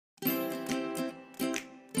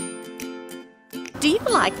Do you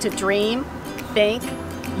like to dream, think,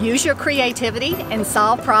 use your creativity, and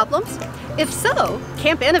solve problems? If so,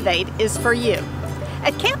 Camp Innovate is for you.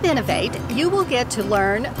 At Camp Innovate, you will get to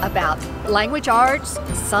learn about language arts,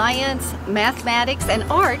 science, mathematics, and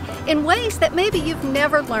art in ways that maybe you've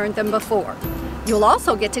never learned them before. You'll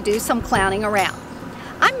also get to do some clowning around.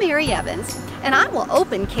 I'm Mary Evans, and I will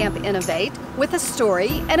open Camp Innovate with a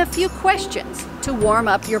story and a few questions to warm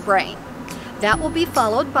up your brain. That will be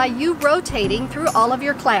followed by you rotating through all of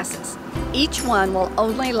your classes. Each one will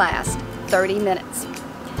only last 30 minutes.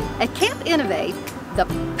 At Camp Innovate, the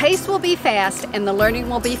pace will be fast and the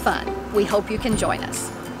learning will be fun. We hope you can join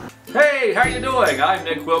us. Hey, how you doing? I'm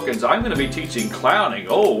Nick Wilkins. I'm going to be teaching clowning.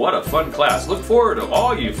 Oh, what a fun class. Look forward to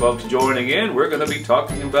all you folks joining in. We're going to be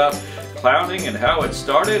talking about clowning and how it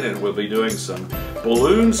started, and we'll be doing some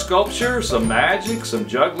balloon sculpture, some magic, some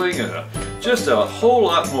juggling, and just a whole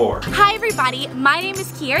lot more. Hi everybody, my name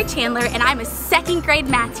is Kiara Chandler and I'm a second grade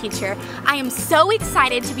math teacher. I am so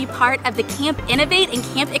excited to be part of the Camp Innovate and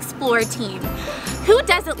Camp Explore team. Who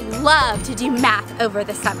doesn't love to do math over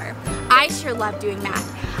the summer? I sure love doing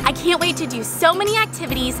math. I can't wait to do so many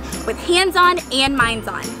activities with hands-on and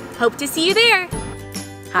minds-on. Hope to see you there.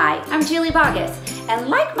 Hi, I'm Julie Boggess, and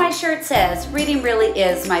like my shirt says, reading really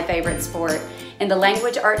is my favorite sport. In the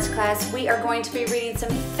language arts class, we are going to be reading some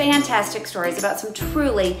fantastic stories about some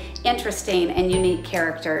truly interesting and unique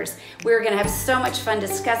characters. We're going to have so much fun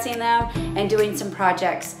discussing them and doing some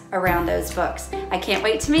projects around those books. I can't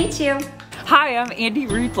wait to meet you. Hi, I'm Andy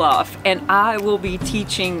Rudloff, and I will be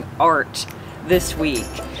teaching art this week.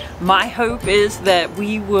 My hope is that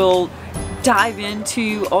we will dive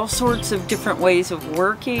into all sorts of different ways of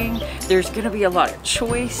working. There's going to be a lot of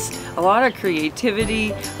choice, a lot of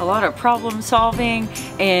creativity, a lot of problem solving,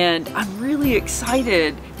 and I'm really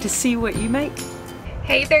excited to see what you make.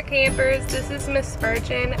 Hey there campers, this is Miss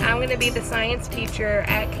Spurgeon. I'm going to be the science teacher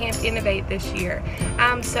at Camp Innovate this year.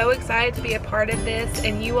 I'm so excited to be a part of this,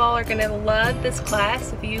 and you all are going to love this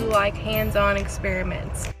class if you like hands-on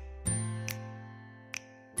experiments.